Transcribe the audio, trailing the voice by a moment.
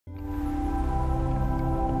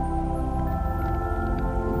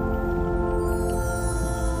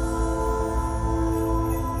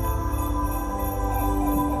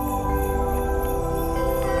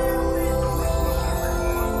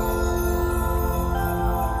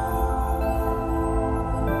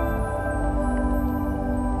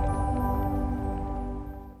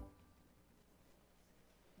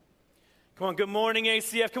Come on, good morning,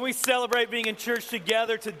 ACF. Can we celebrate being in church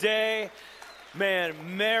together today? Man,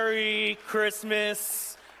 Merry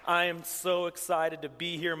Christmas. I am so excited to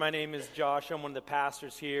be here. My name is Josh. I'm one of the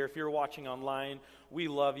pastors here. If you're watching online, we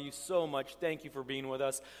love you so much. Thank you for being with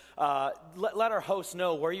us. Let our hosts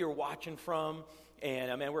know where you're watching from.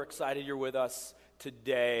 And, man, we're excited you're with us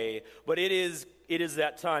today. But it is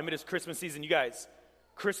that time. It is Christmas season. You guys,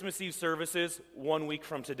 Christmas Eve services 1 week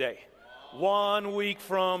from today. 1 week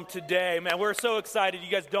from today. Man, we're so excited. You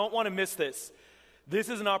guys don't want to miss this. This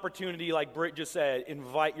is an opportunity, like Britt just said,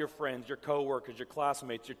 invite your friends, your coworkers, your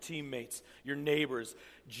classmates, your teammates, your neighbors.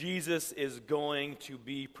 Jesus is going to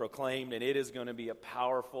be proclaimed, and it is going to be a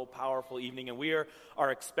powerful, powerful evening. And we are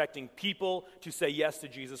expecting people to say yes to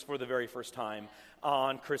Jesus for the very first time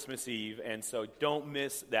on Christmas Eve. And so don't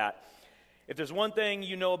miss that. If there's one thing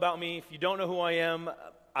you know about me, if you don't know who I am,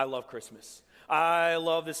 I love Christmas. I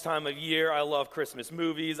love this time of year. I love Christmas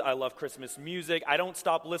movies. I love Christmas music. I don't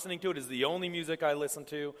stop listening to it. It's the only music I listen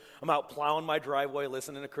to. I'm out plowing my driveway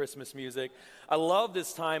listening to Christmas music. I love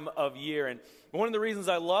this time of year. And one of the reasons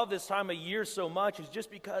I love this time of year so much is just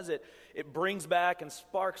because it brings back and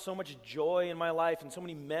sparks so much joy in my life and so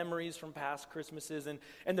many memories from past Christmases.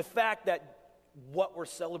 And the fact that what we're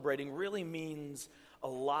celebrating really means a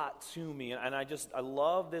lot to me. And I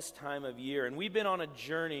love this time of year. And we've been on a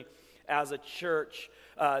journey as a church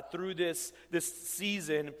through this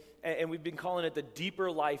season, and we've been calling it the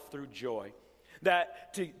deeper life through joy.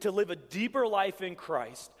 That to live a deeper life in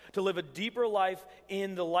Christ, to live a deeper life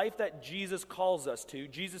in the life that Jesus calls us to.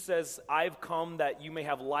 Jesus says, I've come that you may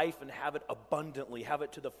have life and have it abundantly, have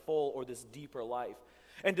it to the full, or this deeper life.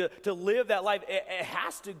 And to live that life, it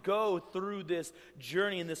has to go through this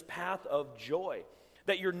journey and this path of joy.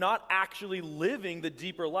 That you're not actually living the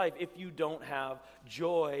deeper life if you don't have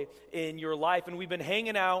joy in your life. And we've been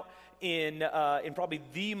hanging out in probably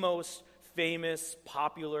the most famous,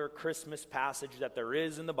 popular Christmas passage that there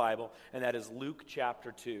is in the Bible, and that is Luke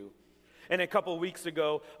chapter 2. And a couple of weeks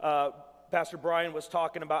ago, Pastor Brian was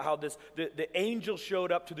talking about how the angel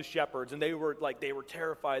showed up to the shepherds, and they were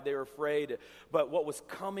terrified, they were afraid. But what was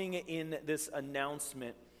coming in this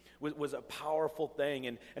announcement was a powerful thing.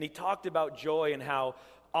 And he talked about joy and how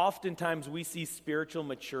oftentimes we see spiritual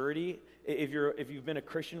maturity. If you've been a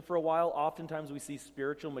Christian for a while, oftentimes we see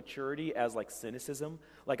spiritual maturity as like cynicism.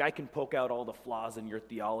 Like, I can poke out all the flaws in your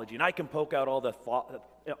theology, and I can poke out all the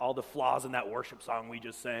flaws in that worship song we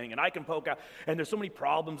just sang, and I can poke out, and there's so many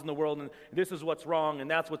problems in the world, and this is what's wrong,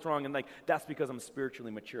 and that's what's wrong, and that's because I'm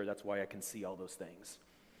spiritually mature. That's why I can see all those things.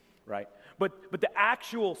 Right? But the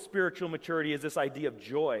actual spiritual maturity is this idea of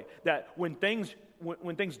joy, that when things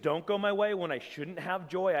don't go my way, when I shouldn't have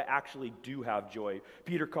joy, I actually do have joy.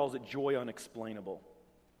 Peter calls it joy unexplainable.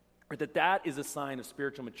 Or that is a sign of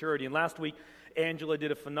spiritual maturity. And last week, Angela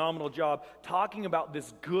did a phenomenal job talking about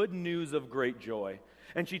this good news of great joy.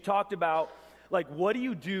 And she talked about, what do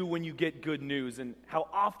you do when you get good news? And how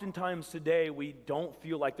oftentimes today we don't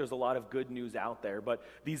feel like there's a lot of good news out there. But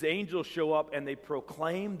these angels show up and they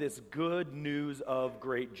proclaim this good news of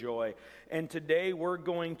great joy. And today we're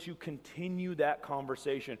going to continue that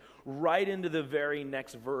conversation right into the very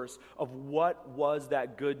next verse of what was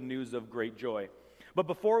that good news of great joy. But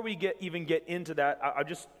before we even get into that, I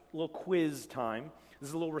just a little quiz time. This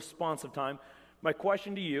is a little responsive time. My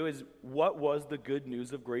question to you is, what was the good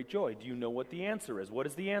news of great joy? Do you know what the answer is? What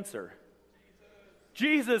is the answer?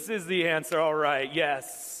 Jesus is the answer. All right,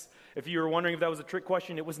 yes. If you were wondering if that was a trick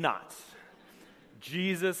question, it was not.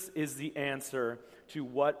 Jesus is the answer to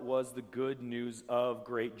what was the good news of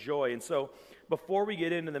great joy. And so before we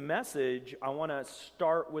get into the message, I want to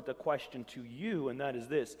start with a question to you, and that is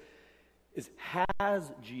this.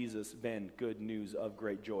 Has Jesus been good news of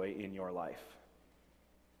great joy in your life?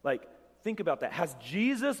 Think about that. Has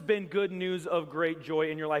Jesus been good news of great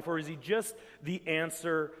joy in your life, or is he just the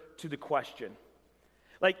answer to the question?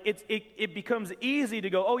 It becomes easy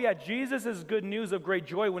to go, oh yeah, Jesus is good news of great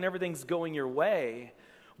joy when everything's going your way.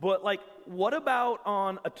 But what about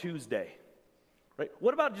on a Tuesday? Right?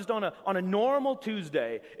 What about just on a normal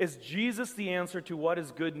Tuesday? Is Jesus the answer to what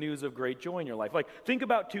is good news of great joy in your life? Think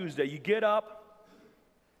about Tuesday. You get up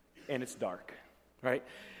and it's dark, right?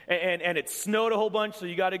 And it snowed a whole bunch, so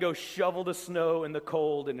you got to go shovel the snow in the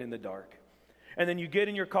cold and in the dark. And then you get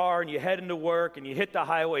in your car and you head into work and you hit the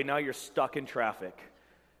highway. Now you're stuck in traffic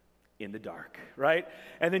in the dark, right?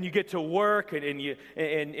 And then you get to work and you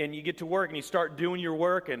get to work and you start doing your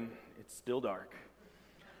work and it's still dark.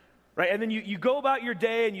 Right? And then you go about your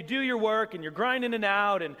day and you do your work and you're grinding it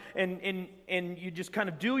out and you just kind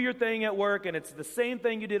of do your thing at work, and it's the same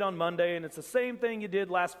thing you did on Monday, and it's the same thing you did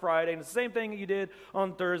last Friday, and it's the same thing you did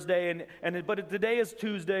on Thursday, but today is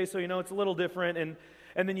Tuesday, so it's a little different,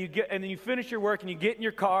 and then you finish your work and you get in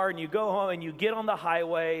your car and you go home and you get on the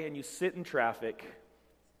highway and you sit in traffic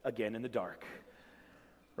again in the dark.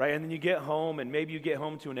 Right? And then you get home, and maybe you get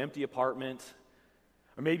home to an empty apartment,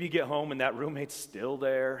 or maybe you get home and that roommate's still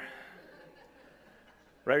there.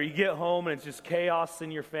 Right? Or you get home and it's just chaos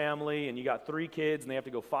in your family, and you got 3 kids and they have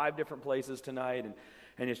to go 5 different places tonight,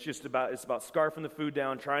 and it's about scarfing the food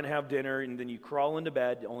down, trying to have dinner, and then you crawl into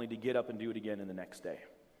bed only to get up and do it again in the next day.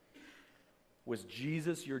 Was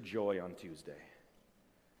Jesus your joy on Tuesday?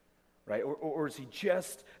 Right? Or is he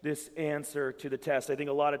just this answer to the test? I think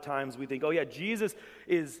a lot of times we think, oh yeah, Jesus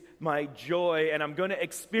is my joy, and I'm going to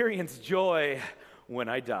experience joy when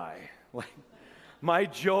I die. Like, my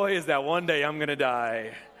joy is that one day I'm going to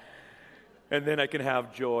die, and then I can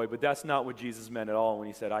have joy. But that's not what Jesus meant at all when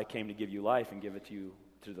he said, I came to give you life and give it to you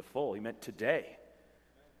to the full. He meant today.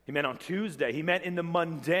 He meant on Tuesday. He meant in the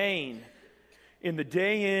mundane, in the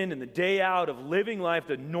day in and the day out of living life,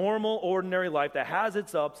 the normal, ordinary life that has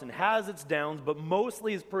its ups and has its downs, but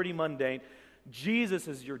mostly is pretty mundane. Jesus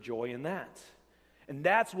is your joy in that. And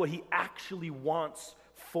that's what he actually wants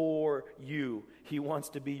for you. He wants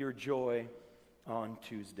to be your joy on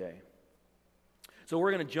Tuesday. So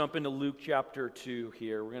we're going to jump into Luke chapter 2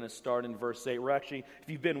 here. We're going to start in verse 8. We're actually, if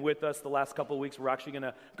you've been with us the last couple of weeks, we're actually going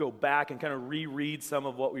to go back and kind of reread some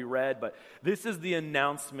of what we read. But this is the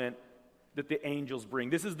announcement that the angels bring.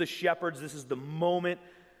 This is the shepherds. This is the moment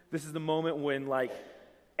when, like,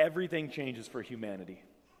 everything changes for humanity.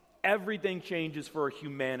 Everything changes for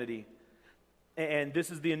humanity. And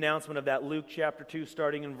this is the announcement of that. Luke chapter 2,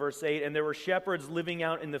 starting in verse 8. And there were shepherds living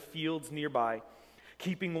out in the fields nearby,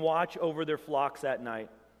 keeping watch over their flocks at night.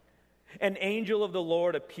 An angel of the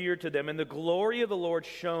Lord appeared to them, and the glory of the Lord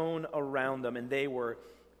shone around them, and they were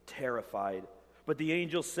terrified. But the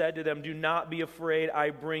angel said to them, do not be afraid.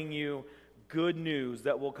 I bring you good news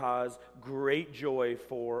that will cause great joy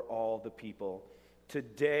for all the people.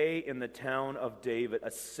 Today in the town of David,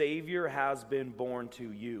 a Savior has been born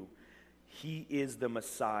to you. He is the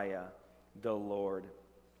Messiah, the Lord.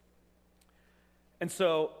 And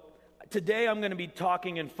so today I'm going to be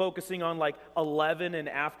talking and focusing on like 11 and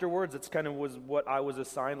afterwards. It's kind of was what I was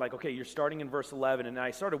assigned. Like, okay, you're starting in verse 11. And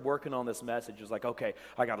I started working on this message. It was like, okay,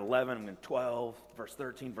 I got 11, I'm in 12, verse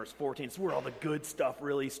 13, verse 14. It's where all the good stuff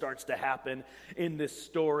really starts to happen in this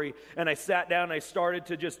story. And I sat down and I started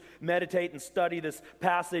to just meditate and study this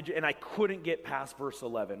passage. And I couldn't get past verse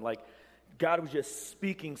 11. Like, God was just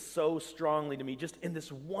speaking so strongly to me just in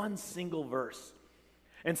this one single verse.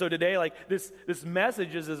 And so today, like, this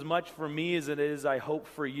message is as much for me as it is, I hope,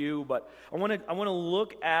 for you. But I want to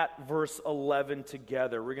look at verse 11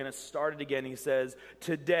 together. We're going to start it again. He says,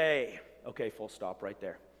 today. Okay, full stop right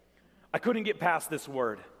there. I couldn't get past this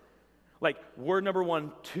word. Like, word number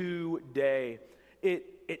 1, today.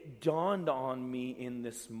 It dawned on me in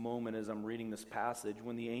this moment as I'm reading this passage.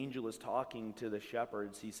 When the angel is talking to the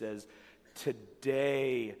shepherds, he says,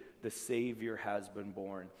 today the Savior has been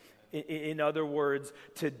born. In other words,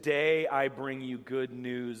 today I bring you good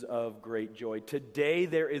news of great joy. Today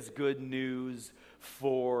there is good news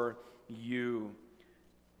for you.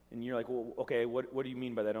 And you're like, well, okay, what do you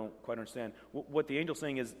mean by that? I don't quite understand. What the angel's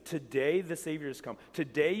saying is, today the Savior has come.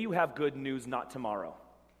 Today you have good news, not tomorrow.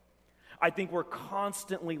 I think we're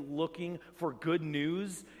constantly looking for good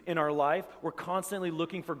news in our life. We're constantly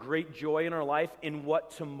looking for great joy in our life in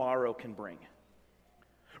what tomorrow can bring.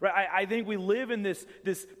 Right? I think we live in this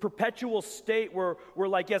perpetual state where we're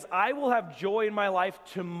like, yes, I will have joy in my life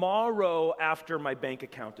tomorrow after my bank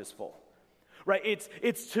account is full. Right?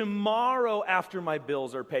 It's tomorrow after my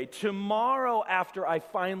bills are paid. Tomorrow after I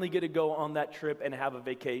finally get to go on that trip and have a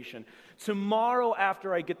vacation. Tomorrow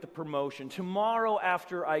after I get the promotion. Tomorrow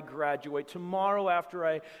after I graduate. Tomorrow after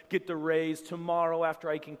I get the raise. Tomorrow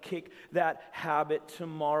after I can kick that habit.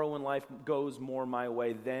 Tomorrow when life goes more my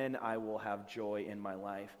way, then I will have joy in my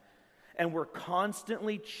life. And we're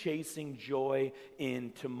constantly chasing joy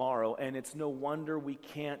in tomorrow. And it's no wonder we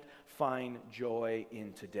can't find joy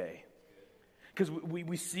in today. Because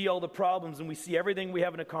we see all the problems and we see everything we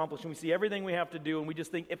haven't accomplished and we see everything we have to do, and we just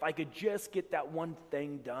think, if I could just get that one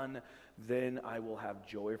thing done, then I will have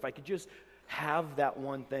joy. If I could just have that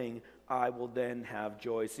one thing, I will then have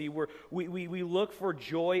joy. See, we look for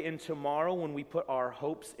joy in tomorrow when we put our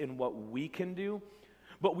hopes in what we can do,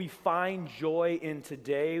 but we find joy in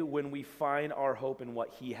today when we find our hope in what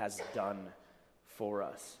He has done for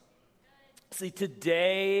us. See,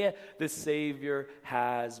 today the Savior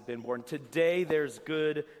has been born. Today there's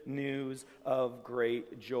good news of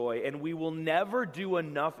great joy. And we will never do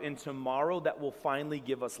enough in tomorrow that will finally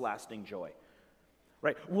give us lasting joy.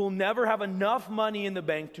 Right? We'll never have enough money in the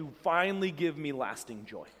bank to finally give me lasting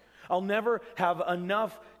joy. I'll never have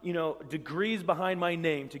enough, degrees behind my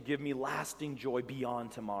name to give me lasting joy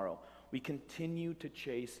beyond tomorrow. We continue to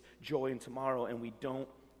chase joy in tomorrow and we don't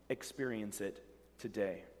experience it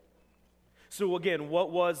today. So again,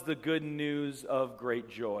 what was the good news of great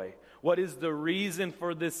joy? What is the reason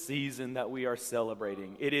for this season that we are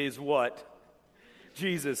celebrating? It is what?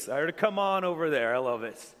 Jesus. I heard it come on over there. I love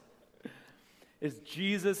it.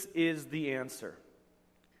 Jesus is the answer.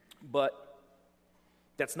 But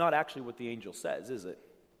that's not actually what the angel says, is it?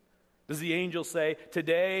 Does the angel say,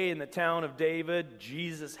 today in the town of David,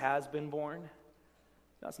 Jesus has been born?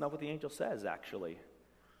 That's not what the angel says, actually.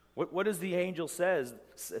 What does the angel says?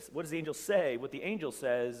 What does the angel say? What the angel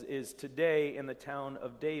says is, today in the town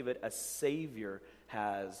of David, a Savior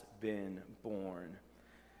has been born.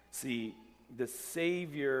 See, the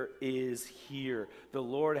Savior is here. The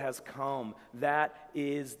Lord has come. That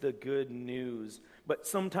is the good news. But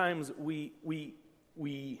sometimes we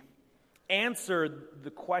answer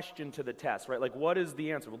the question to the test, right? Like, what is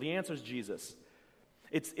the answer? Well, the answer is Jesus.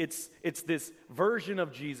 It's this version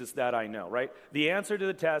of Jesus that I know, right? The answer to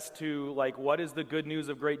the test to, like, what is the good news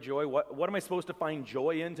of great joy? What am I supposed to find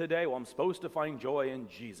joy in today? Well, I'm supposed to find joy in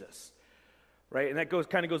Jesus, right? And that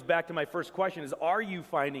kind of goes back to my first question is, are you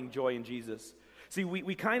finding joy in Jesus? See,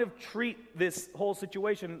 we kind of treat this whole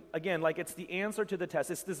situation, again, like it's the answer to the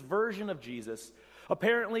test. It's this version of Jesus.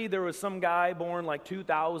 Apparently, there was some guy born like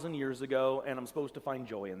 2,000 years ago, and I'm supposed to find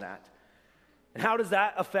joy in that. And how does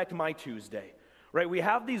that affect my Tuesday? Right, we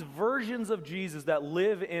have these versions of Jesus that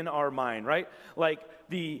live in our mind, right? Like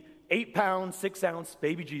the 8-pound, 6-ounce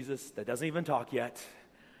baby Jesus that doesn't even talk yet,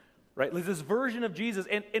 right? Like this version of Jesus.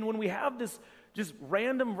 And when we have this just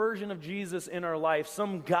random version of Jesus in our life,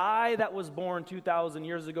 some guy that was born 2,000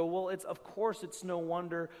 years ago, well, of course it's no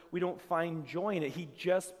wonder we don't find joy in it. He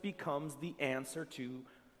just becomes the answer to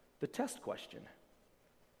the test question.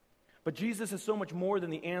 But Jesus is so much more than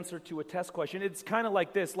the answer to a test question. It's kind of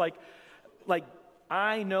like this, like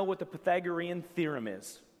I know what the Pythagorean theorem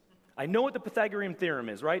is. I know what the Pythagorean theorem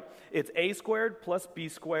is, right? It's a squared plus b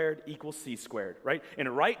squared equals c squared, right? In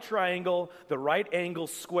a right triangle, the right angle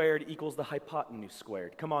squared equals the hypotenuse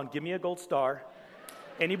squared. Come on, give me a gold star.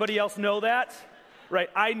 Anybody else know that? Right,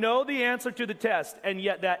 I know the answer to the test, and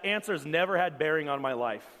yet that answer's never had bearing on my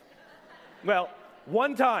life. Well,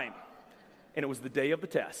 one time, and it was the day of the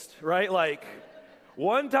test, right? Like,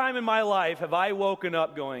 one time in my life have I woken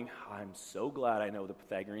up going, I'm so glad I know the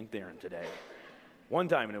Pythagorean theorem today. One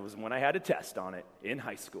time, and it was when I had a test on it in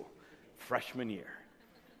high school, freshman year.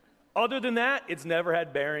 Other than that, it's never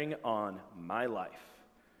had bearing on my life.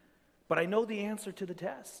 But I know the answer to the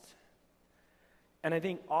test. And I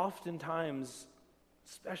think oftentimes,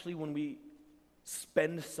 especially when we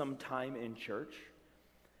spend some time in church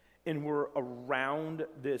and we're around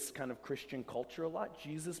this kind of Christian culture a lot,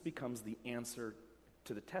 Jesus becomes the answer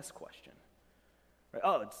to the test question. Right?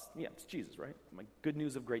 Oh, it's Jesus, right? My good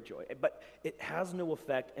news of great joy. But it has no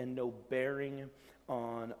effect and no bearing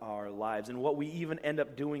on our lives. And what we even end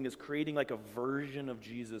up doing is creating like a version of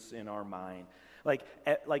Jesus in our mind. Like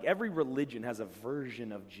every religion has a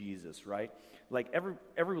version of Jesus, right? Like every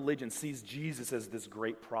religion sees Jesus as this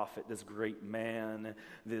great prophet, this great man,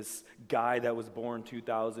 this guy that was born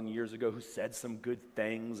 2,000 years ago who said some good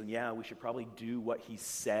things, and yeah, we should probably do what he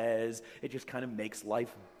says. It just kind of makes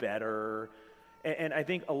life better. And I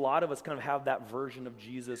think a lot of us kind of have that version of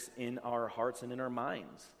Jesus in our hearts and in our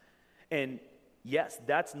minds. And yes,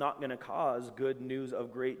 that's not going to cause good news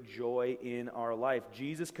of great joy in our life.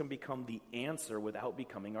 Jesus can become the answer without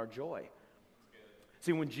becoming our joy.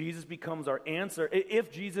 See, when Jesus becomes our answer,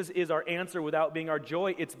 if Jesus is our answer without being our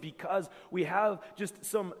joy, it's because we have just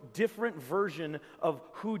some different version of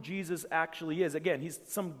who Jesus actually is. Again, he's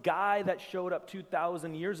some guy that showed up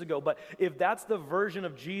 2,000 years ago, but if that's the version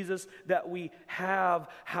of Jesus that we have,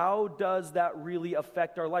 how does that really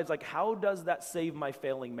affect our lives? Like, how does that save my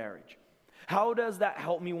failing marriage? How does that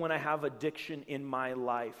help me when I have addiction in my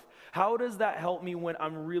life? How does that help me when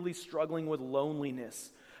I'm really struggling with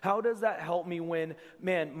loneliness? How does that help me when,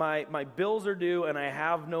 man, my bills are due and I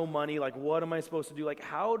have no money? Like, what am I supposed to do? Like,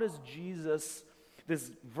 how does Jesus,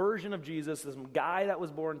 this version of Jesus, this guy that was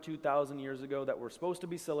born 2,000 years ago that we're supposed to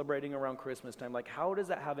be celebrating around Christmas time, like, how does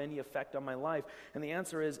that have any effect on my life? And the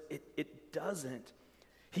answer is, it doesn't.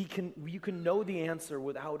 You can know the answer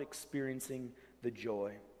without experiencing the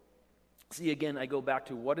joy. See, again, I go back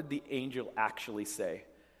to what did the angel actually say?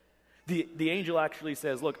 The angel actually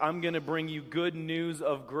says, look, I'm going to bring you good news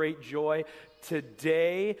of great joy.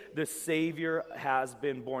 Today, the Savior has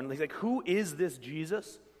been born. He's like, who is this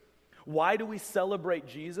Jesus? Why do we celebrate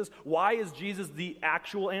Jesus? Why is Jesus the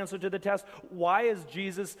actual answer to the test? Why is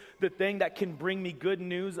Jesus the thing that can bring me good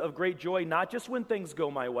news of great joy? Not just when things go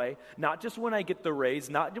my way, not just when I get the raise,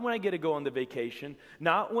 not when I get to go on the vacation,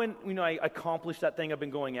 not when I accomplish that thing I've been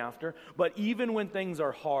going after, but even when things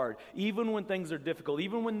are hard, even when things are difficult,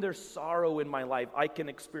 even when there's sorrow in my life, I can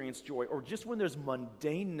experience joy. Or just when there's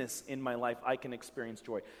mundaneness in my life, I can experience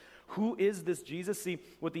joy. Who is this Jesus? See,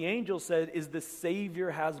 what the angel said is the Savior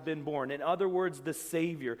has been born. In other words, the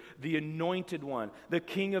Savior, the Anointed One, the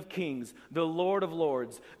King of Kings, the Lord of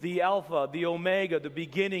Lords, the Alpha, the Omega, the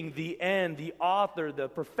beginning, the end, the author, the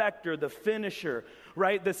perfecter, the finisher,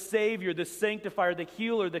 right? The Savior, the Sanctifier, the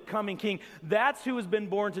Healer, the coming King. That's who has been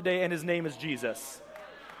born today, and his name is Jesus.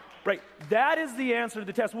 Right? That is the answer to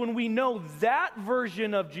the test. When we know that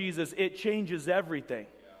version of Jesus, it changes everything.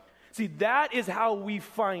 See, that is how we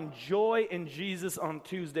find joy in Jesus on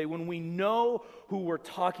Tuesday, when we know who we're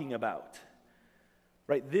talking about.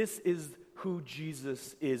 Right? This is who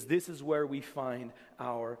Jesus is. This is where we find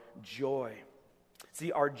our joy.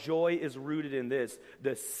 See, our joy is rooted in this.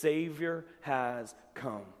 The Savior has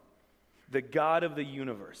come. The God of the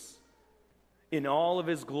universe, in all of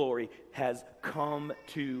his glory, has come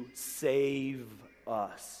to save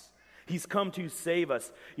us. He's come to save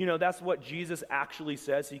us. You know, that's what Jesus actually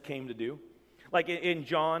says he came to do. Like in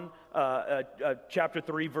John chapter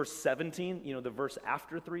 3, verse 17, the verse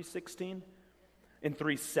after 3:16. In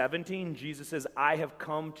 3:17, Jesus says, I have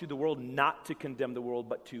come to the world not to condemn the world,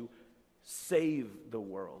 but to save the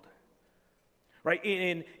world. Right?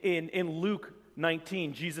 In Luke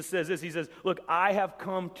 19, Jesus says this. He says, look, I have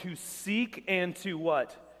come to seek and to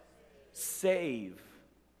what? Save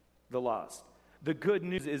the lost. The good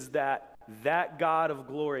news is that God of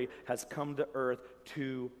glory has come to earth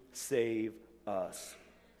to save us.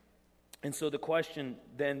 And so the question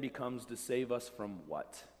then becomes, to save us from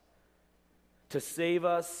what? To save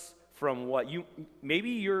us from what? Maybe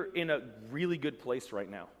you're in a really good place right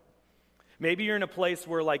now. Maybe you're in a place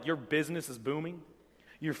where your business is booming,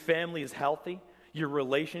 your family is healthy, your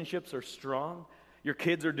relationships are strong, your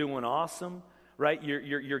kids are doing awesome, right?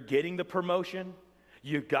 You're getting the promotion,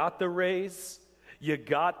 you got the raise. You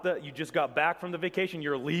just got back from the vacation.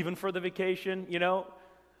 You're leaving for the vacation,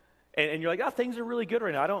 and you're like, things are really good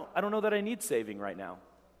right now. I don't know that I need saving right now.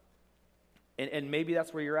 And maybe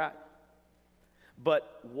that's where you're at.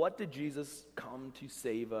 But what did Jesus come to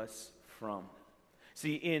save us from?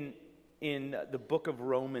 See, in the book of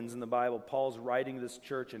Romans in the Bible, Paul's writing to this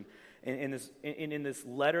church, and in this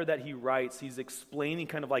letter that he writes, he's explaining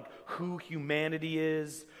kind of who humanity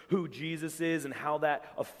is, who Jesus is, and how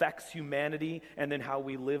that affects humanity, and then how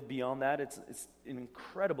we live beyond that. It's an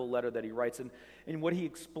incredible letter that he writes. And what he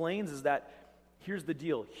explains is that, here's the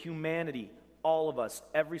deal, humanity, all of us,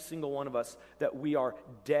 every single one of us, that we are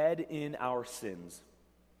dead in our sins.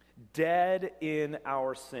 Dead in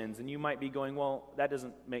our sins. And you might be going, well, that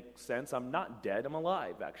doesn't make sense. I'm not dead. I'm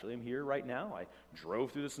alive, actually. I'm here right now. I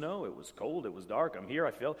drove through the snow. It was cold. It was dark. I'm here.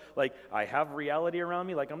 I feel like I have reality around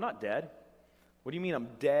me. I'm not dead. What do you mean I'm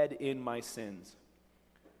dead in my sins?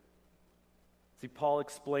 See, Paul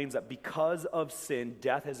explains that because of sin,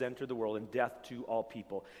 death has entered the world, and death to all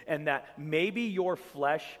people. And that maybe your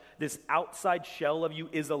flesh, this outside shell of you,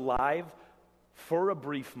 is alive for a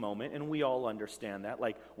brief moment, and we all understand that.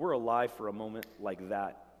 We're alive for a moment like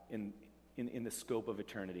that in the scope of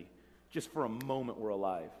eternity. Just for a moment we're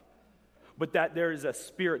alive. But that there is a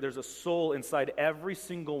spirit, there's a soul inside every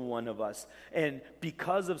single one of us. And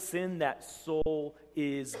because of sin, that soul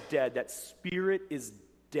is dead. That spirit is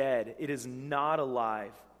dead. It is not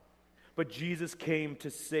alive. But Jesus came to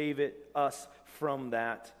save us from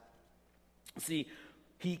that. See,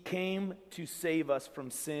 he came to save us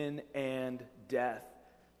from sin and death.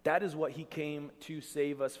 That is what he came to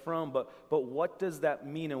save us from. But what does that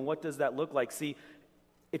mean, and what does that look like? See,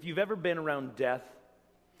 if you've ever been around death,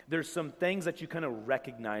 there's some things that you kind of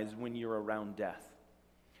recognize when you're around death.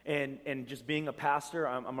 And just being a pastor,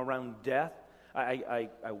 I'm around death. I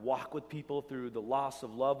walk with people through the loss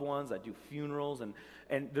of loved ones. I do funerals,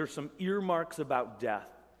 and there's some earmarks about death.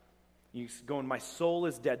 You go, my soul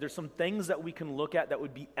is dead. There's some things that we can look at that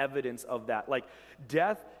would be evidence of that.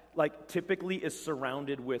 Death, typically is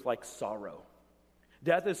surrounded with sorrow.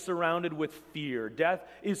 Death is surrounded with fear. Death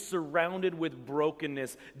is surrounded with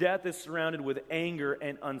brokenness. Death is surrounded with anger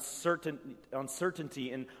and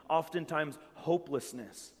uncertainty, and oftentimes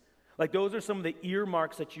hopelessness. Those are some of the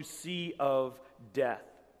earmarks that you see of death.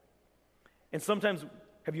 And sometimes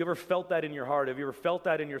Have you ever felt that in your heart? Have you ever felt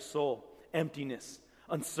that in your soul? Emptiness,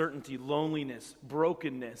 uncertainty, loneliness,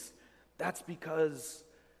 brokenness. That's because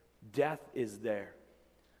death is there.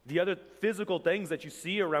 The other physical things that you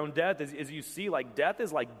see around death is you see like death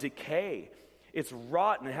is like decay. It's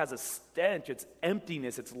rotten, it has a stench, it's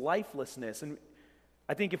emptiness, it's lifelessness. And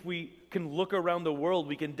I think if we can look around the world,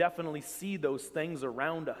 we can definitely see those things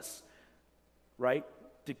around us, right?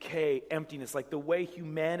 Decay, emptiness, like the way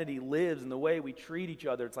humanity lives and the way we treat each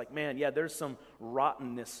other. It's like, man, yeah, there's some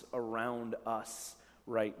rottenness around us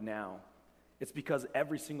right now. It's because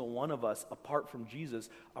every single one of us, apart from Jesus,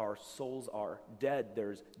 our souls are dead.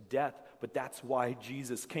 There's death, but that's why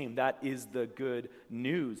Jesus came. That is the good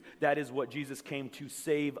news. That is what Jesus came to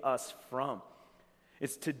save us from.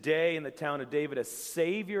 It's today in the town of David, a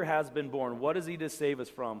Savior has been born. What is he to save us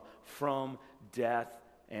from? From death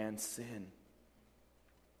and sin.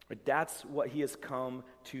 But that's what he has come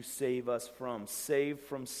to save us from. Save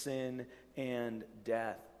from sin and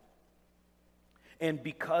death. And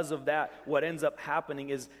because of that, what ends up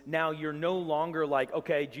happening is now you're no longer like,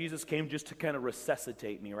 okay, Jesus came just to kind of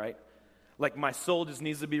resuscitate me, right? Like my soul just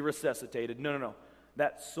needs to be resuscitated. No.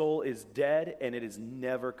 That soul is dead and it is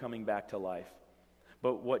never coming back to life.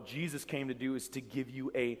 But what Jesus came to do is to give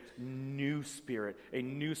you a new spirit, a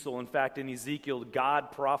new soul. In fact, in Ezekiel,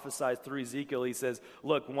 God prophesies through Ezekiel. He says,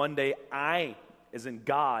 look, one day I, as in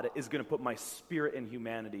God, is going to put my spirit in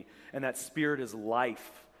humanity. And that spirit is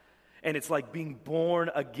life. And it's like being born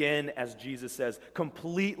again, as Jesus says,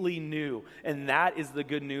 completely new. And that is the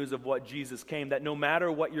good news of what Jesus came, that no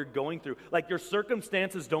matter what you're going through, like your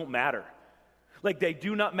circumstances don't matter. Like they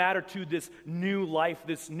do not matter to this new life,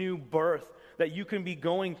 this new birth, that you can be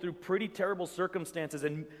going through pretty terrible circumstances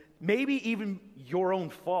and maybe even your own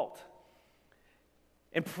fault.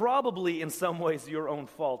 And probably in some ways your own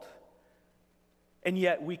fault. And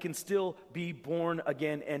yet we can still be born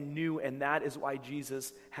again and new, and that is why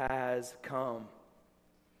Jesus has come.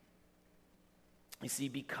 You see,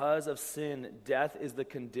 because of sin, death is the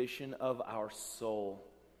condition of our soul.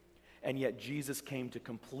 And yet Jesus came to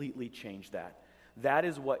completely change that. That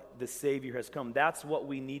is what the Savior has come. That's what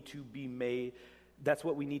we need to be made, that's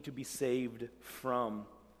what we need to be saved from.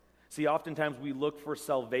 See, oftentimes we look for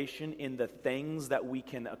salvation in the things that we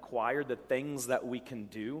can acquire, the things that we can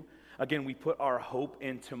do. Again, we put our hope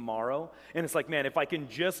in tomorrow. And it's like, man, if I can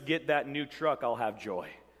just get that new truck, I'll have joy.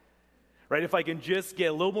 Right? If I can just get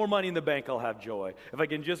a little more money in the bank, I'll have joy. If I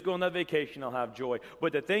can just go on that vacation, I'll have joy.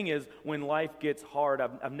 But the thing is, when life gets hard,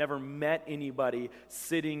 I've never met anybody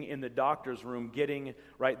sitting in the doctor's room getting,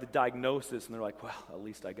 right, the diagnosis, and they're like, well, at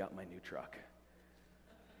least I got my new truck.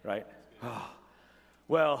 Right? Oh.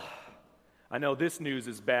 Well, I know this news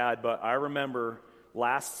is bad, but I remember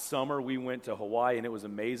last summer we went to Hawaii and it was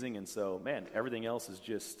amazing, and so, man, everything else is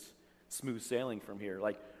just smooth sailing from here.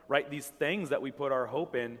 Like, right, these things that we put our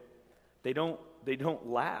hope in, they don't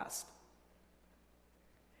last.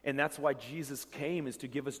 And that's why Jesus came, is to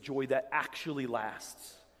give us joy that actually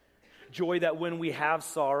lasts. Joy that when we have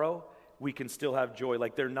sorrow, we can still have joy.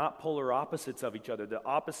 Like, they're not polar opposites of each other. The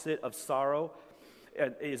opposite of sorrow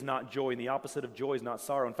is not joy, and the opposite of joy is not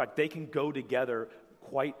sorrow. In fact, they can go together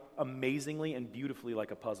quite amazingly and beautifully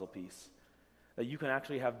like a puzzle piece. That you can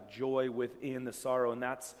actually have joy within the sorrow, and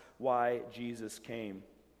that's why Jesus came.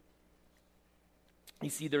 You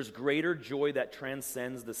see, there's greater joy that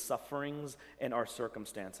transcends the sufferings and our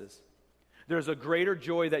circumstances. There's a greater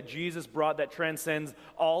joy that Jesus brought that transcends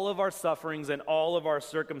all of our sufferings and all of our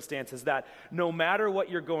circumstances, that no matter what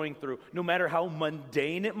you're going through, no matter how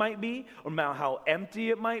mundane it might be, or how empty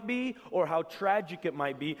it might be, or how tragic it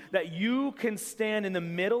might be, that you can stand in the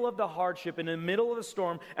middle of the hardship, in the middle of the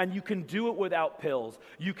storm, and you can do it without pills.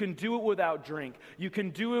 You can do it without drink. You can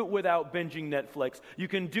do it without binging Netflix. You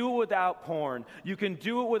can do it without porn. You can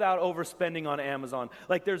do it without overspending on Amazon.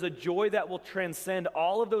 Like, there's a joy that will transcend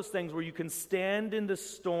all of those things, where you can stand in the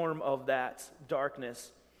storm of that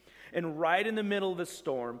darkness. And right in the middle of the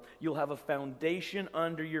storm, you'll have a foundation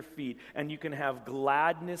under your feet, and you can have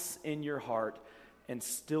gladness in your heart and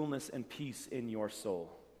stillness and peace in your soul.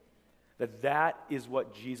 That is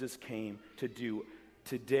what Jesus came to do.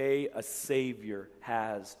 Today, a Savior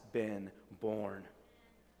has been born.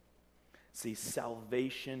 See,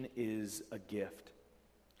 salvation is a gift.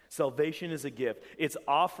 Salvation is a gift. It's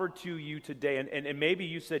offered to you today. And maybe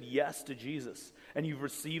you said yes to Jesus and you've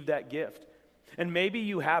received that gift. And maybe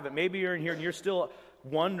you haven't. Maybe you're in here and you're still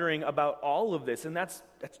wondering about all of this. And that's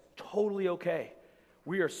totally okay.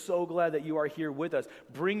 We are so glad that you are here with us.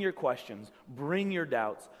 Bring your questions. Bring your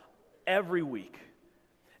doubts every week.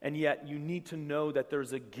 And yet you need to know that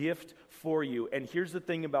there's a gift for you. And here's the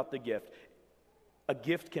thing about the gift. A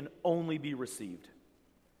gift can only be received.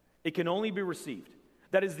 It can only be received.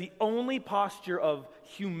 That is the only posture of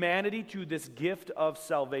humanity to this gift of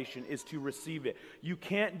salvation, is to receive it. You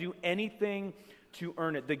can't do anything to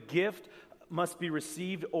earn it. The gift must be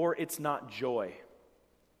received or it's not joy.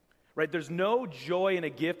 Right? There's no joy in a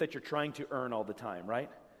gift that you're trying to earn all the time, right?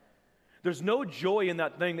 There's no joy in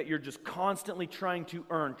that thing that you're just constantly trying to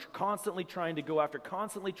earn, constantly trying to go after,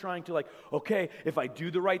 constantly trying to okay, if I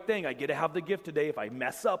do the right thing, I get to have the gift today. If I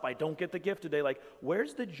mess up, I don't get the gift today.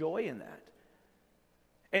 Where's the joy in that?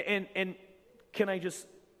 And can I just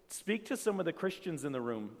speak to some of the Christians in the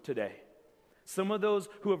room today? Some of those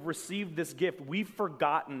who have received this gift, we've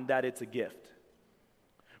forgotten that it's a gift.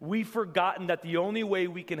 We've forgotten that the only way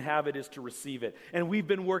we can have it is to receive it. And we've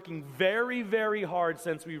been working very, very hard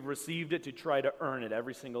since we've received it to try to earn it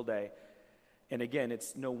every single day. And again,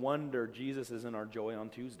 it's no wonder Jesus isn't our joy on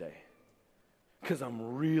Tuesday, because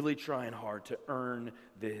I'm really trying hard to earn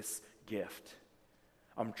this gift.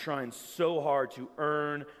 I'm trying so hard to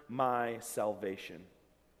earn my salvation.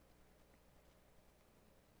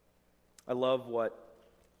 I love what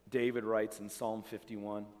David writes in Psalm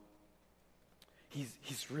 51.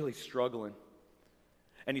 He's really struggling.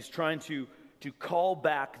 And he's trying to call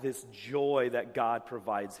back this joy that God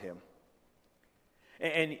provides him.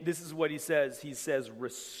 And this is what he says. He says,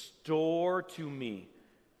 restore to me.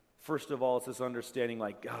 First of all, it's this understanding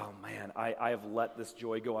oh man, I have let this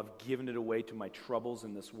joy go. I've given it away to my troubles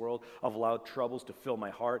in this world. I've allowed troubles to fill my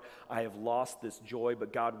heart. I have lost this joy,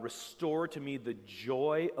 but God, restore to me the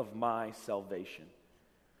joy of my salvation.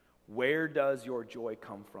 Where does your joy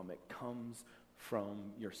come from? It comes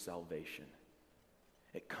from your salvation.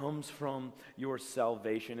 It comes from your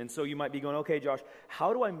salvation. And so you might be going, okay, Josh,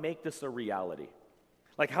 how do I make this a reality?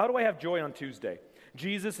 How do I have joy on Tuesday?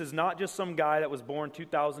 Jesus is not just some guy that was born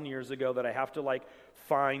 2,000 years ago that I have to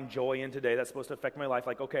find joy in today. That's supposed to affect my life.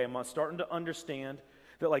 Okay, I'm starting to understand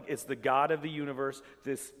that it's the God of the universe,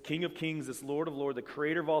 this King of Kings, this Lord of Lords, the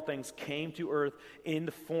creator of all things, came to earth in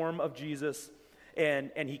the form of Jesus.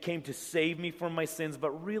 And he came to save me from my sins.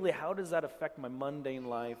 But really, how does that affect my mundane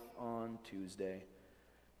life on Tuesday?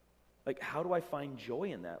 How do I find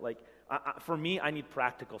joy in that? For me, I need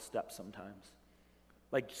practical steps sometimes.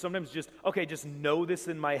 Sometimes just know this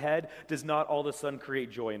in my head does not all of a sudden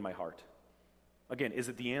create joy in my heart. Again, is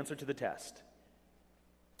it the answer to the test?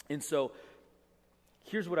 And so,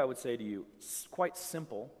 here's what I would say to you. It's quite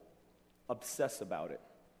simple. Obsess about it.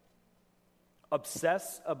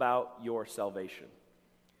 Obsess about your salvation.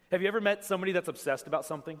 Have you ever met somebody that's obsessed about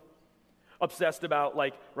something? Obsessed about,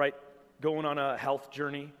 going on a health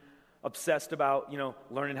journey. Obsessed about,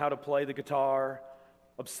 learning how to play the guitar.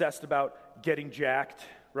 Obsessed about getting jacked,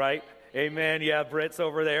 right? Amen. Yeah, Britt's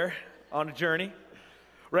over there on a journey,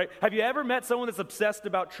 right? Have you ever met someone that's obsessed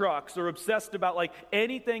about trucks or obsessed about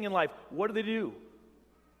anything in life? What do?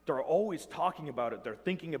 They're always talking about it. They're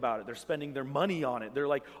thinking about it. They're spending their money on it. They're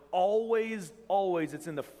always it's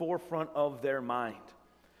in the forefront of their mind.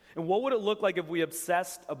 And what would it look like if we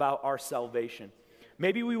obsessed about our salvation?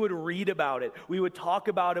 Maybe we would read about it. We would talk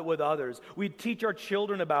about it with others. We'd teach our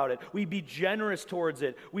children about it. We'd be generous towards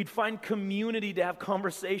it. We'd find community to have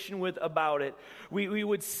conversation with about it. We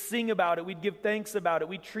would sing about it. We'd give thanks about it.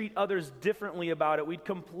 We'd treat others differently about it. We'd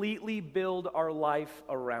completely build our life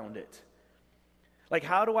around it.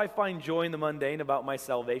 How do I find joy in the mundane about my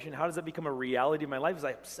salvation? How does that become a reality in my life? As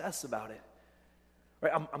I obsess about it.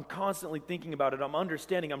 Right? I'm constantly thinking about it. I'm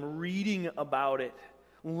understanding. I'm reading about it.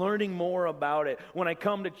 Learning more about it. When I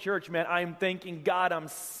come to church, man, I'm thanking God. I'm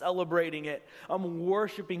celebrating it. I'm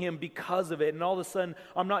worshiping Him because of it. And all of a sudden,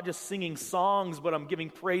 I'm not just singing songs, but I'm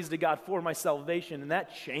giving praise to God for my salvation. And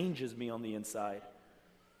that changes me on the inside.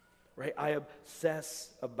 Right? I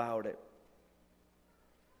obsess about it.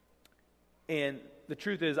 And the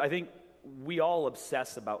truth is, I think we all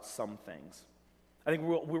obsess about some things. I think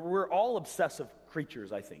we're all obsessive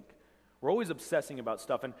creatures, I think. We're always obsessing about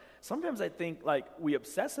stuff. And sometimes I think we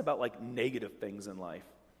obsess about negative things in life.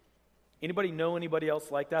 Anybody know anybody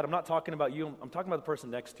else like that? I'm not talking about you. I'm talking about the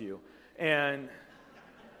person next to you. And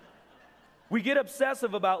we get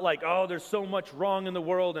obsessive about there's so much wrong in the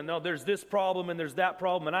world, and there's this problem and there's that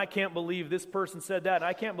problem, and I can't believe this person said that, and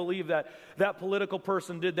I can't believe that political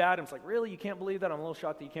person did that. And it's really, you can't believe that? I'm a little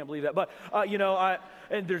shocked that you can't believe that. But,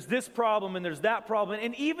 and there's this problem and there's that problem.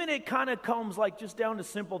 And even it kind of comes just down to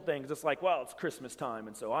simple things. It's it's Christmas time,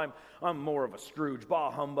 and so I'm more of a Scrooge,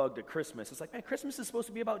 bah humbug to Christmas. It's man, Christmas is supposed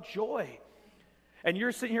to be about joy. And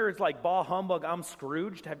you're sitting here, it's bah humbug, I'm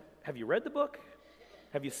Scrooged. Have you read the book?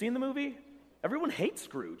 Have you seen the movie? Everyone hates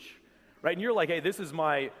Scrooge, right? And you're hey, this is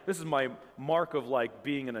my mark of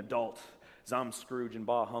being an adult, is I'm Scrooge and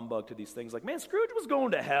bah humbug to these things. Man, Scrooge was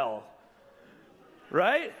going to hell,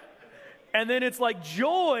 right? And then it's like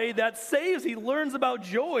joy that saves. He learns about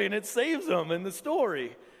joy and it saves him in the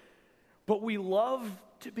story. But we love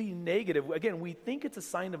to be negative. Again, we think it's a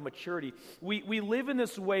sign of maturity. We live in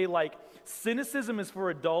this way like cynicism is for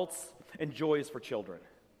adults and joy is for children.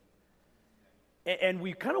 And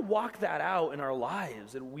we kind of walk that out in our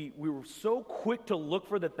lives. And we were so quick to look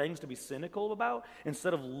for the things to be cynical about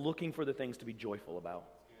instead of looking for the things to be joyful about.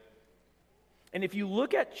 And if you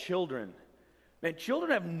look at children, man,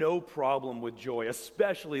 children have no problem with joy,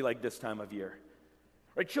 especially like this time of year.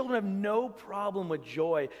 Right? Children have no problem with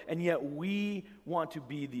joy, and yet we want to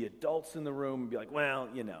be the adults in the room and be like, well,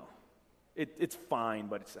 you know, it's fine,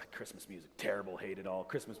 but it's like Christmas music, terrible, hate it all,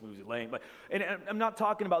 Christmas music, lame. And I'm not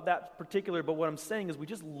talking about that particular, but what I'm saying is we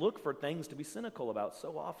just look for things to be cynical about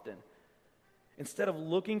so often, instead of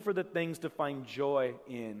looking for the things to find joy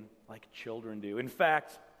in like children do. In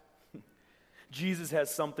fact, Jesus has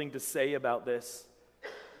something to say about this.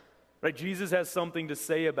 Right? Jesus has something to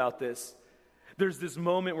say about this. There's this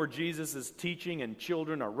moment where Jesus is teaching and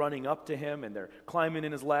children are running up to him and they're climbing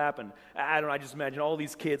in his lap, and I just imagine all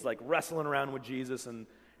these kids like wrestling around with Jesus, and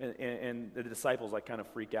the disciples like kind of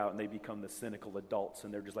freak out and they become the cynical adults,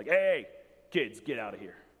 and they're just like, hey, kids, get out of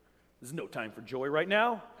here. There's no time for joy right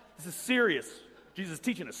now. This is serious. Jesus is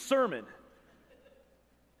teaching a sermon.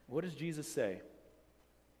 What does Jesus say?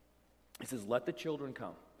 He says, let the children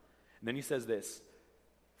come. And then he says this,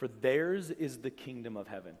 for theirs is the kingdom of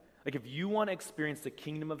heaven. Like if you want to experience the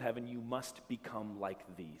kingdom of heaven, you must become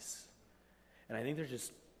like these. And I think there's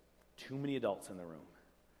just too many adults in the room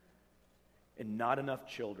and not enough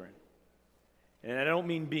children. And I don't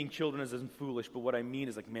mean being children as in foolish, but what I mean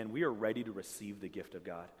is like, man, we are ready to receive the gift of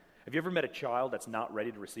God. Have you ever met a child that's not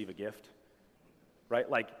ready to receive a gift? Right?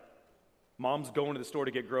 Like mom's going to the store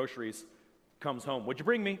to get groceries, comes home, what'd you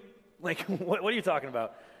bring me? Like, what are you talking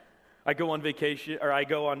about? I go on vacation, or I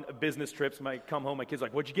go on business trips, and I come home, my kid's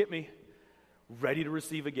like, what'd you get me? Ready to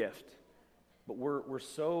receive a gift. But we're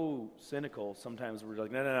so cynical sometimes, we're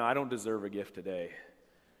like, no, I don't deserve a gift today.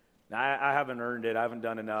 I haven't earned it, I haven't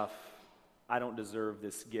done enough. I don't deserve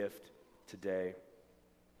this gift today.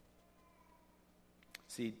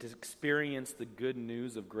 See, to experience the good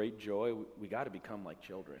news of great joy, we got to become like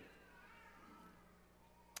children.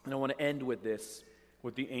 And I want to end with this,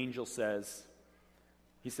 what the angel says.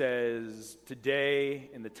 He says, today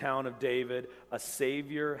in the town of David, a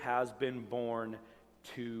Savior has been born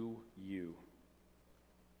to you.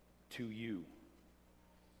 To you.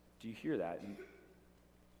 Do you hear that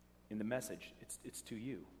in the message? It's to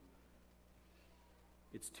you.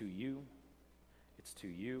 It's to you. It's to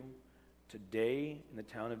you. Today in the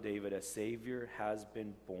town of David, a Savior has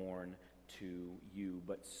been born to you.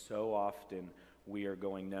 But so often we are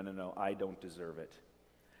going, no, I don't deserve it.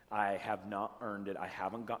 I have not earned it. I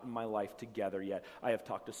haven't gotten my life together yet. I have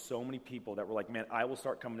talked to so many people that were like, man, I will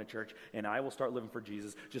start coming to church and I will start living for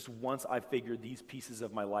Jesus just once I figure these pieces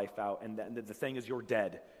of my life out. And the thing is, you're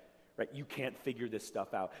dead, right? You can't figure this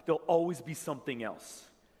stuff out. There'll always be something else.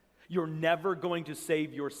 You're never going to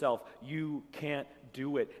save yourself. You can't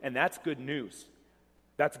do it. And that's good news.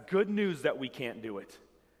 That's good news that we can't do it.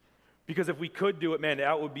 Because if we could do it, man,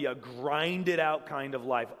 that would be a grinded out kind of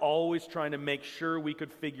life, always trying to make sure we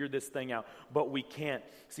could figure this thing out, but we can't.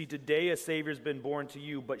 See, today a Savior's been born to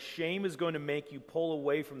you, but shame is going to make you pull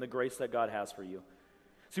away from the grace that God has for you.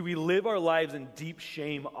 See, we live our lives in deep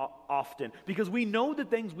shame often because we know the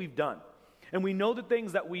things we've done, and we know the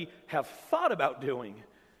things that we have thought about doing,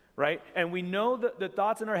 right? And we know the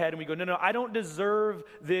thoughts in our head, and we go, no, I don't deserve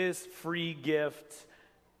this free gift.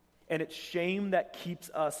 And it's shame that keeps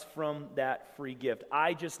us from that free gift.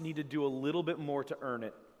 I just need to do a little bit more to earn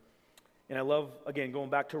it. And I love, again, going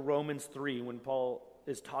back to Romans 3, when Paul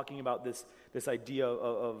is talking about this idea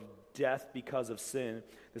of death because of sin.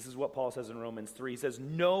 This is what Paul says in Romans 3. He says,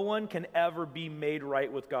 no one can ever be made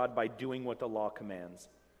right with God by doing what the law commands.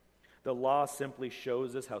 The law simply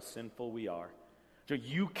shows us how sinful we are. So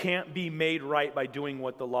you can't be made right by doing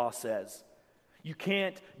what the law says. You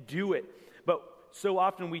can't do it. But so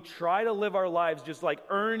often we try to live our lives just like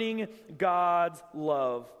earning God's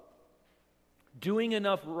love, doing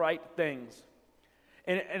enough right things.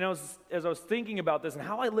 And as I was thinking about this and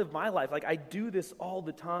how I live my life, like I do this all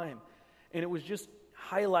the time. And it was just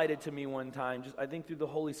highlighted to me one time, just I think through the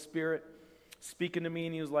Holy Spirit speaking to me,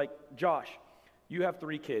 and he was like, Josh, you have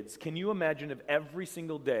 3 kids. Can you imagine if every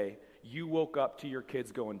single day you woke up to your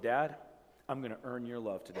kids going, Dad, I'm going to earn your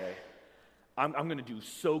love today. I'm going to do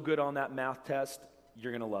so good on that math test,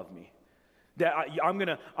 you're going to love me. Dad, I'm going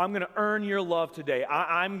to earn your love today.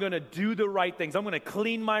 I'm going to do the right things. I'm going to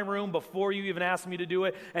clean my room before you even ask me to do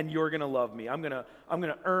it, and you're going to love me. I'm going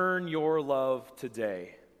to earn your love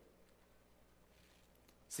today.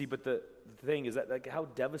 See, but the thing is that, like, how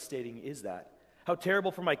devastating is that? How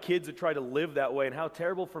terrible for my kids to try to live that way, and how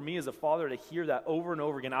terrible for me as a father to hear that over and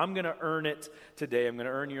over again. I'm going to earn it today. I'm going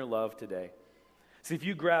to earn your love today. See, if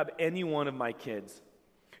you grab any one of my kids,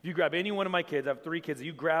 I have 3 kids,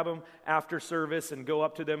 you grab them after service and go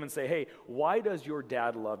up to them and say, hey, why does your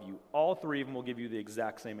dad love you? All 3 of them will give you the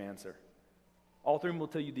exact same answer. All 3 of them will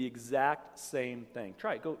tell you the exact same thing.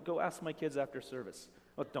 Try it. Go ask my kids after service.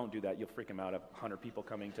 Oh, don't do that. You'll freak them out. 100 people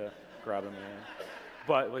coming to grab them.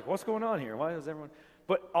 But, like, what's going on here? Why does everyone...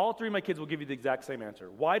 But all 3 of my kids will give you the exact same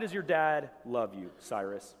answer. Why does your dad love you,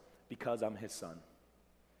 Cyrus? Because I'm his son.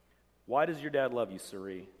 Why does your dad love you,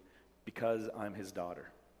 Suri? Because I'm his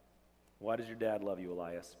daughter. Why does your dad love you,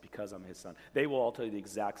 Elias? Because I'm his son. They will all tell you the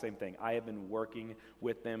exact same thing. I have been working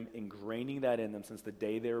with them, ingraining that in them since the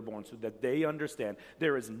day they were born so that they understand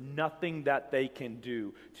there is nothing that they can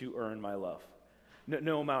do to earn my love.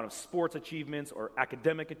 No amount of sports achievements or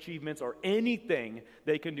academic achievements or anything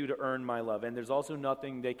they can do to earn my love. And there's also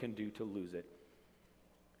nothing they can do to lose it.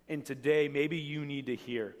 And today, maybe you need to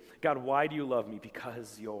hear, God, why do you love me?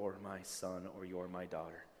 Because you're my son or you're my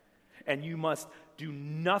daughter. And you must do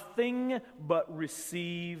nothing but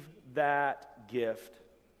receive that gift.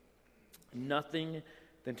 Nothing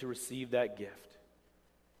than to receive that gift.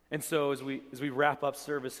 And so as we wrap up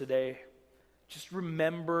service today, just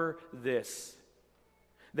remember this.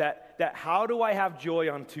 That how do I have joy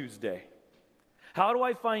on Tuesday? How do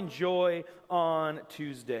I find joy on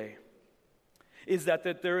Tuesday? Is that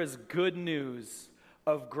there is good news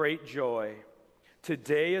of great joy.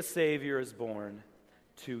 Today a Savior is born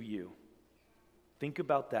to you. Think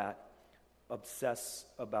about that. Obsess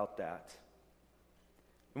about that.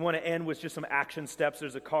 I want to end with just some action steps.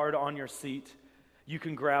 There's a card on your seat. You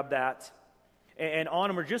can grab that. And on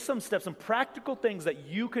them are just some steps, some practical things that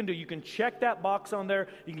you can do. You can check that box on there.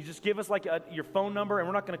 You can just give us your phone number, and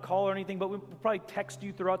we're not going to call or anything, but we'll probably text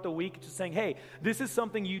you throughout the week just saying, hey, this is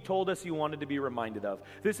something you told us you wanted to be reminded of.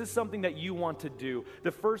 This is something that you want to do.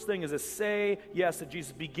 The first thing is to say yes to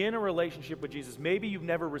Jesus. Begin a relationship with Jesus. Maybe you've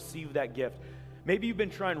never received that gift. Maybe you've been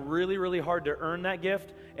trying really, really hard to earn that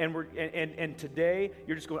gift, and today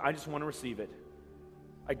you're just going, I just want to receive it.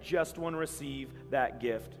 I just want to receive that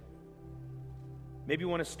gift. Maybe you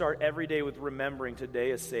want to start every day with remembering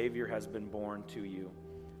today a Savior has been born to you.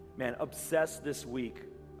 Man, obsess this week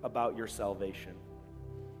about your salvation.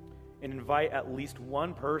 And invite at least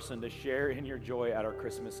one person to share in your joy at our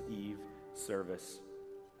Christmas Eve service.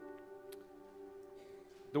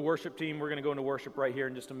 The worship team, we're going to go into worship right here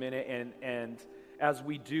in just a minute. And as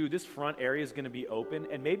we do, this front area is going to be open.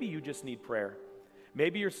 And maybe you just need prayer.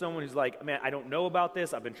 Maybe you're someone who's like, man, I don't know about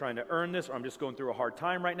this. I've been trying to earn this, or I'm just going through a hard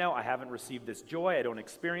time right now. I haven't received this joy. I don't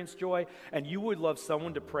experience joy. And you would love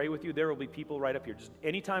someone to pray with you. There will be people right up here. Just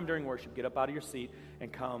anytime during worship, get up out of your seat and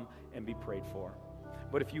come and be prayed for.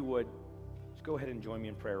 But if you would, just go ahead and join me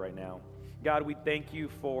in prayer right now. God, we thank you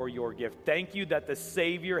for your gift. Thank you that the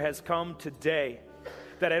Savior has come today,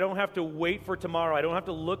 that I don't have to wait for tomorrow. I don't have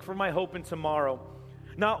to look for my hope in tomorrow.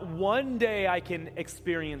 Not one day I can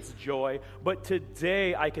experience joy, but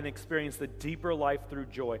today I can experience the deeper life through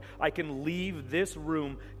joy. I can leave this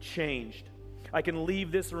room changed. I can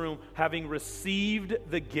leave this room having received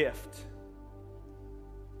the gift.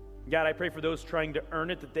 God, I pray for those trying to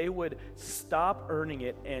earn it, that they would stop earning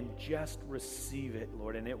it and just receive it,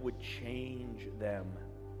 Lord, and it would change them.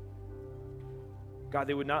 God,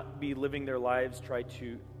 they would not be living their lives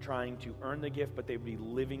trying to earn the gift, but they'd be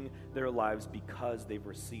living their lives because they've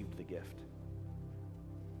received the gift.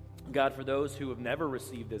 God, for those who have never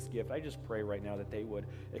received this gift, I just pray right now that they would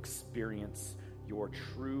experience your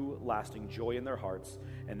true, lasting joy in their hearts,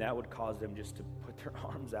 and that would cause them just to put their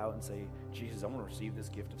arms out and say, Jesus, I want to receive this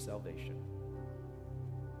gift of salvation.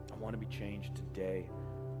 I want to be changed today.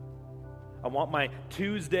 I want my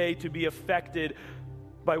Tuesday to be affected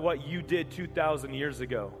by what you did 2,000 years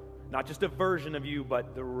ago. Not just a version of you,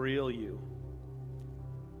 but the real you.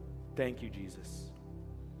 Thank you, Jesus.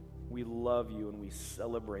 We love you and we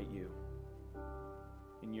celebrate you.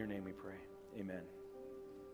 In your name we pray. Amen.